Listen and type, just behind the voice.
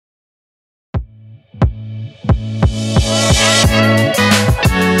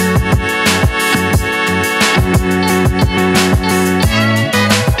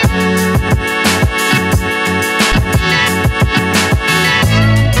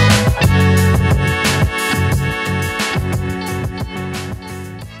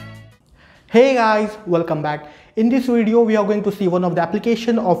Hey guys, welcome back. In this video we are going to see one of the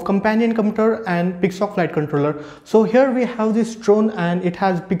application of companion computer and Pixoc flight controller. So here we have this drone and it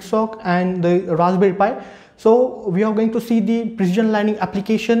has Pixoc and the Raspberry Pi. So we are going to see the precision landing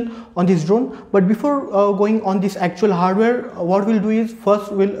application on this drone. But before going on this actual hardware, what we'll do is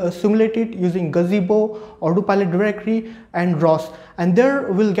first we'll simulate it using Gazebo, ArduPilot directory and ROS. And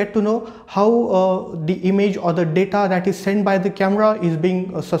there we'll get to know how the image or the data that is sent by the camera is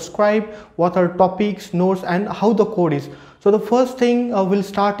being subscribed, what are topics, notes, and how the code is. So the first thing we'll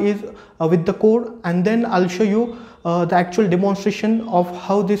start is with the code, and then I'll show you the actual demonstration of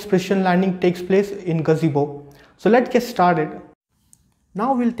how this precision landing takes place in Gazebo. So let's get started.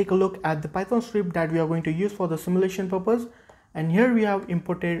 Now we'll take a look at the Python script that we are going to use for the simulation purpose. And here we have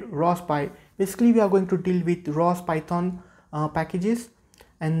imported ROS.py. Basically we are going to deal with ROS Python packages,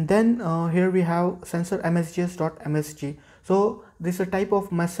 and then here we have sensor msgs.msg. so this is a type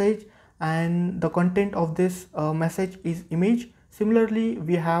of message and the content of this message is image. Similarly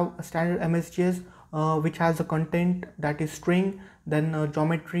we have a standard msgs which has a content that is string, then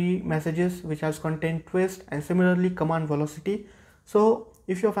geometry messages which has content twist, and similarly command velocity. So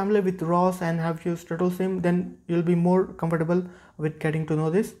if you're familiar with ROS and have used TurtleSim, then you'll be more comfortable with getting to know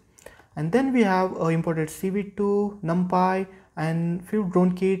this. And then we have imported CV2, NumPy, and few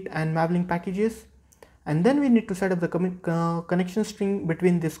Dronekit and Mavlink packages. And then we need to set up the connection string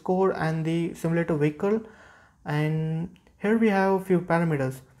between this core and the simulator vehicle. And here we have few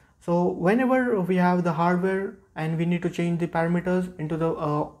parameters. So whenever we have the hardware and we need to change the parameters into the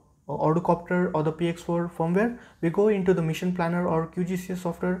Orducopter or the PX4 firmware, we go into the mission planner or QGCS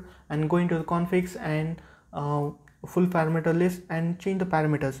software and go into the configs and full parameter list and change the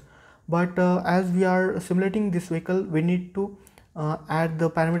parameters. But as we are simulating this vehicle, we need to add the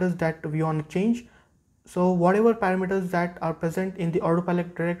parameters that we want to change. So whatever parameters that are present in the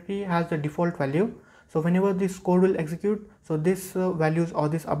ArduPilot directory has the default value. So whenever this code will execute, so this values or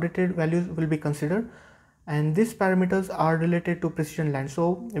this updated values will be considered. And these parameters are related to precision land.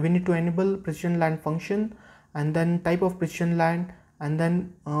 So we need to enable precision land function, and then type of precision land, and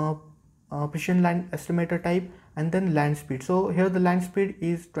then precision land estimator type, and then land speed. So here the land speed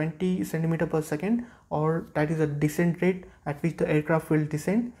is 20 centimeter per second, or that is a descent rate at which the aircraft will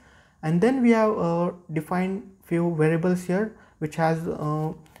descend. And then we have defined few variables here which has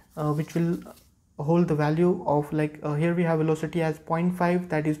which will hold the value of, like here we have velocity as 0.5,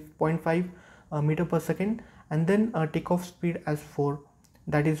 that is 0.5 meter per second, and then takeoff speed as 4,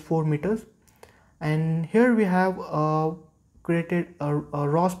 that is 4 meters. And here we have created a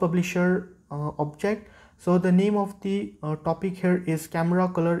ROS publisher object. So the name of the topic here is camera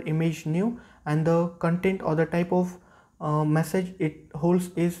color image new, and the content or the type of message it holds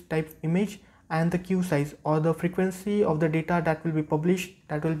is type image, and the queue size or the frequency of the data that will be published,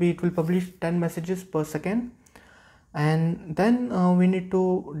 that will be, it will publish 10 messages per second. And then we need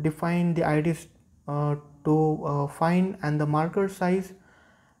to define the IDs to find and the marker size.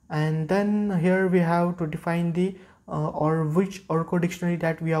 And then here we have to define the or which Aruco dictionary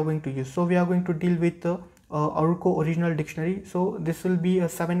that we are going to use. So we are going to deal with the Aruco original dictionary. So this will be a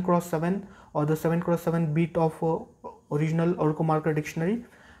 7x7 or the 7x7 bit of original Aruco marker dictionary.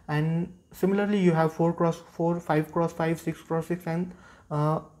 And similarly you have 4x4, 5x5, 6x6, and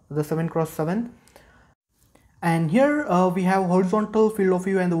the 7x7. And here we have horizontal field of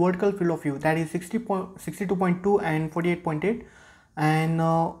view and the vertical field of view, that is 62.2 and 48.8, and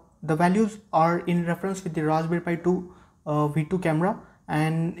the values are in reference with the Raspberry Pi 2 V2 camera,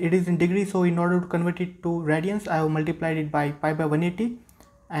 and it is in degrees. So in order to convert it to radians, I have multiplied it by pi by 180,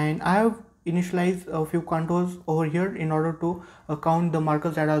 and I have initialized a few contours over here in order to count the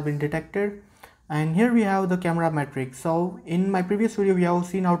markers that have been detected. And here we have the camera metrics. So in my previous video we have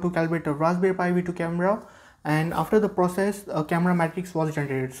seen how to calibrate a Raspberry Pi V2 camera, and after the process a camera matrix was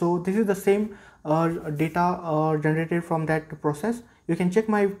generated. So this is the same data generated from that process. You can check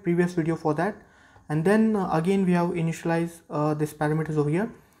my previous video for that. And then again we have initialized this parameters over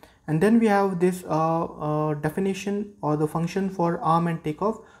here, and then we have this definition or the function for arm and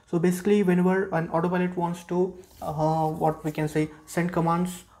takeoff. So basically whenever an autopilot wants to what we can say send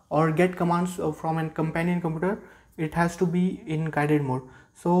commands or get commands from a companion computer, it has to be in guided mode.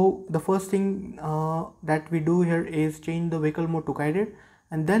 So the first thing that we do here is change the vehicle mode to guided,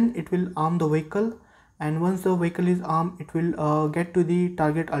 and then it will arm the vehicle, and once the vehicle is armed it will get to the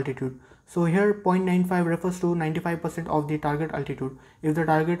target altitude. So here 0.95 refers to 95% of the target altitude. If the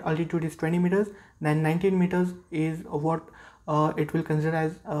target altitude is 20 meters, then 19 meters is what it will consider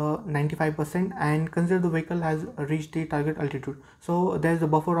as 95%, and consider the vehicle has reached the target altitude. So there is a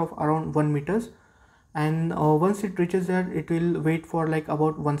buffer of around 1 meters. and once it reaches there, it will wait for like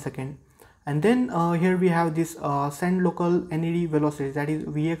about 1 second. And then here we have this send local NED velocities, that is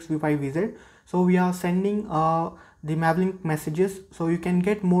Vx, Vy, Vz. So we are sending the Mavlink messages. So you can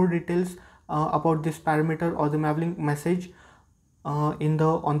get more details about this parameter or the Mavlink message on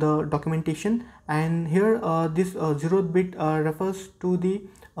the documentation. And here this 0th bit refers to the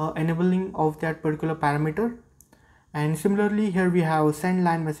enabling of that particular parameter. And similarly here we have send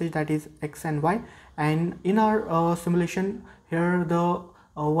line message, that is X and Y. And in our simulation here, the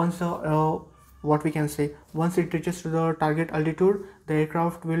what we can say, once it reaches to the target altitude, the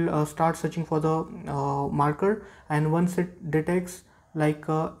aircraft will start searching for the marker, and once it detects, like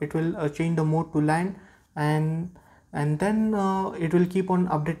it will change the mode to land, and then it will keep on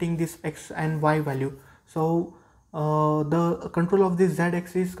updating this X and Y value. So the control of this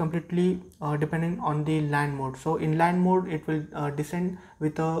Z-axis is completely dependent on the land mode. So in land mode it will descend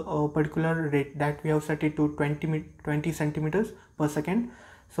with a particular rate that we have set it to 20 centimeters per second.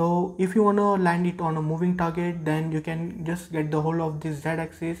 So if you want to land it on a moving target, then you can just get the whole of this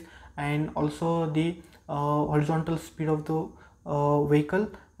Z-axis and also the horizontal speed of the vehicle,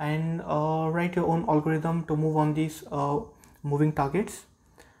 and write your own algorithm to move on these moving targets.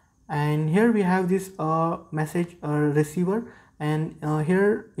 And here we have this message receiver, and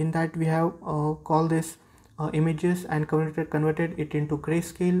here in that we have called this images and converted it into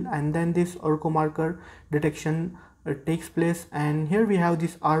grayscale, and then this Aruco marker detection takes place. And here we have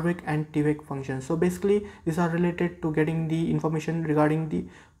this RWEC and TWEC functions. So basically these are related to getting the information regarding the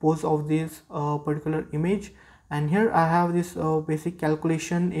pose of this particular image. And here I have this basic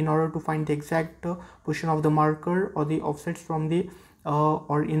calculation in order to find the exact position of the marker or the offsets from the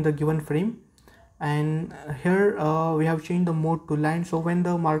or in the given frame. And here we have changed the mode to land. So when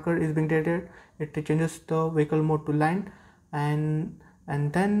the marker is being detected, it changes the vehicle mode to land, and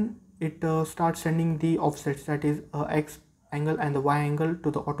then it starts sending the offsets, that is X angle and the Y angle,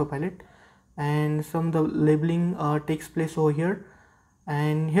 to the autopilot. And some the labeling takes place over here.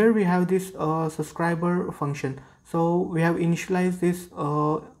 And here we have this subscriber function. So we have initialized this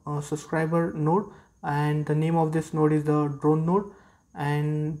subscriber node, and the name of this node is the drone node.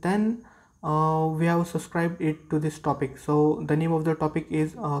 And then we have subscribed it to this topic. So the name of the topic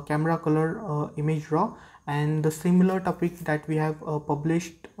is camera color image raw, and the similar topic that we have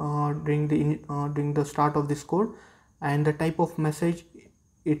published during the start of this code. And the type of message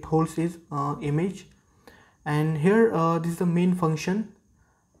it holds is image. And here this is the main function,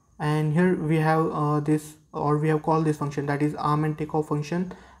 and here we have this, or we have called this function, that is arm and takeoff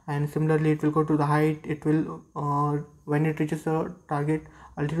function. And similarly it will go to the height. It will when it reaches the target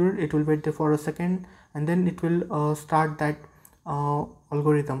altitude, it will wait there for a second, and then it will start that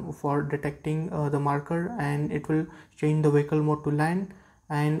algorithm for detecting the marker, and it will change the vehicle mode to land.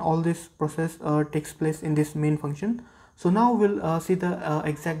 And all this process takes place in this main function. So now we'll see the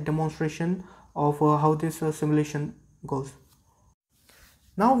exact demonstration of how this simulation goes.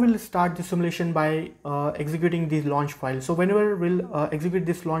 Now we'll start the simulation by executing the launch file. So whenever we'll execute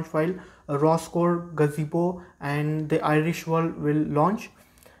this launch file, ROS core, Gazebo and the Irish world will launch.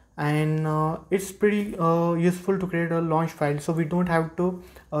 And it's pretty useful to create a launch file, so we don't have to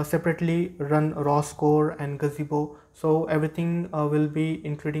separately run ROS core and Gazebo. So everything will be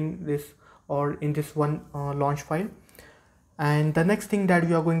including this, or in this one launch file. And the next thing that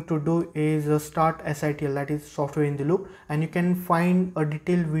we are going to do is start SITL, that is software in the loop. And you can find a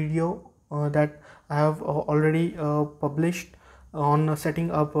detailed video that I have already published on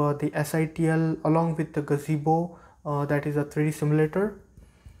setting up the SITL along with the Gazebo, that is a 3D simulator.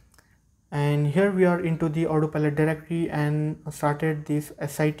 And here we are into the ArduPilot directory and started this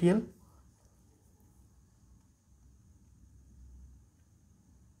SITL.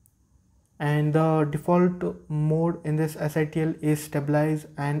 And the default mode in this SITL is stabilize,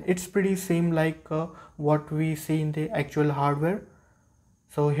 and it's pretty same like what we see in the actual hardware.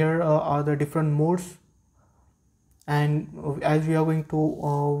 So here are the different modes, and as we are going to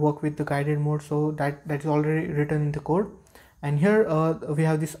work with the guided mode, so that is already written in the code. And here we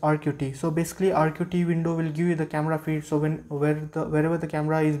have this RQT. So basically RQT window will give you the camera feed. So wherever the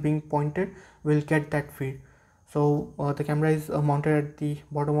camera is being pointed, we'll get that feed. So the camera is mounted at the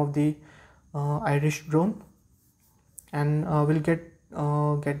bottom of the Irish drone, and we'll get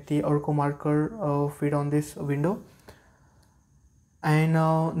the Aruco marker feed on this window. And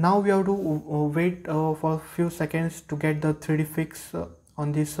now we have to wait for a few seconds to get the 3D fix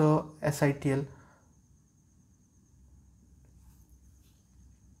on this SITL.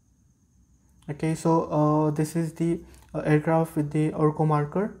 Okay, so this is the aircraft with the Aruco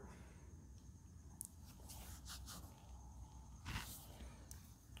marker.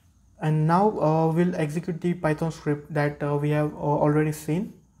 And now we'll execute the Python script that we have already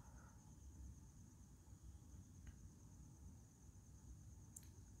seen.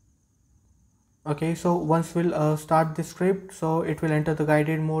 Okay, so once we'll start the script, so it will enter the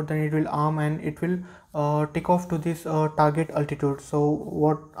guided mode, then it will arm and it will take off to this target altitude. So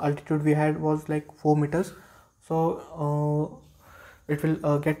what altitude we had was like 4 meters. So it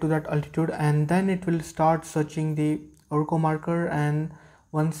will get to that altitude, and then it will start searching the Aruco marker, and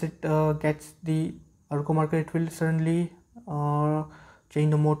once it gets the Aruco marker, it will suddenly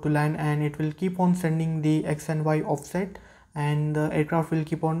change the mode to land, and it will keep on sending the X and Y offset, and the aircraft will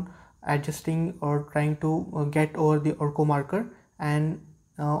keep on adjusting or trying to get over the Aruco marker, and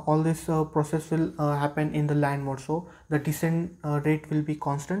all this process will happen in the land mode. So the descent rate will be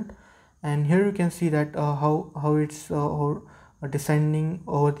constant, and here you can see that how it's descending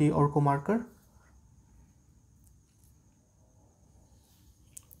over the Aruco marker.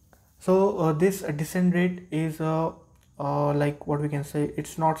 So this descent rate is like what we can say,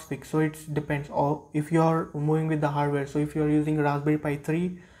 it's not fixed, so it depends. Or if you are moving with the hardware, so if you are using Raspberry Pi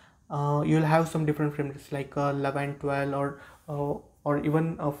 3, you'll have some different frame rates like 11, 12, or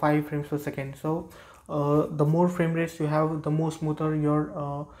even 5 frames per second. So the more frame rates you have, the more smoother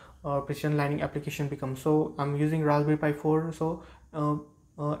your precision landing application becomes. So I'm using Raspberry Pi 4, so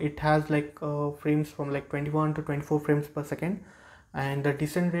it has like frames from like 21 to 24 frames per second, and the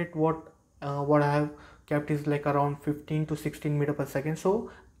descent rate what I have kept is like around 15 to 16 meter per second.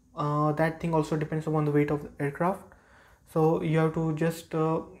 So that thing also depends upon the weight of the aircraft. So you have to just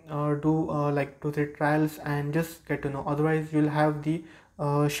do like 2-3 trials and just get to know, otherwise you'll have the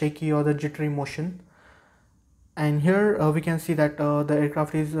shaky or the jittery motion. And here we can see that the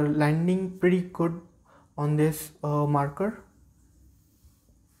aircraft is landing pretty good on this marker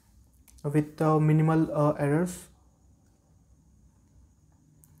with minimal errors.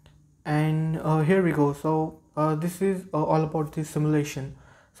 And here we go. So this is all about the simulation.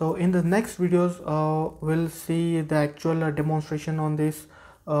 So in the next videos we'll see the actual demonstration on this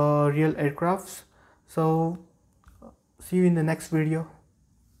real aircrafts. So see you in the next video.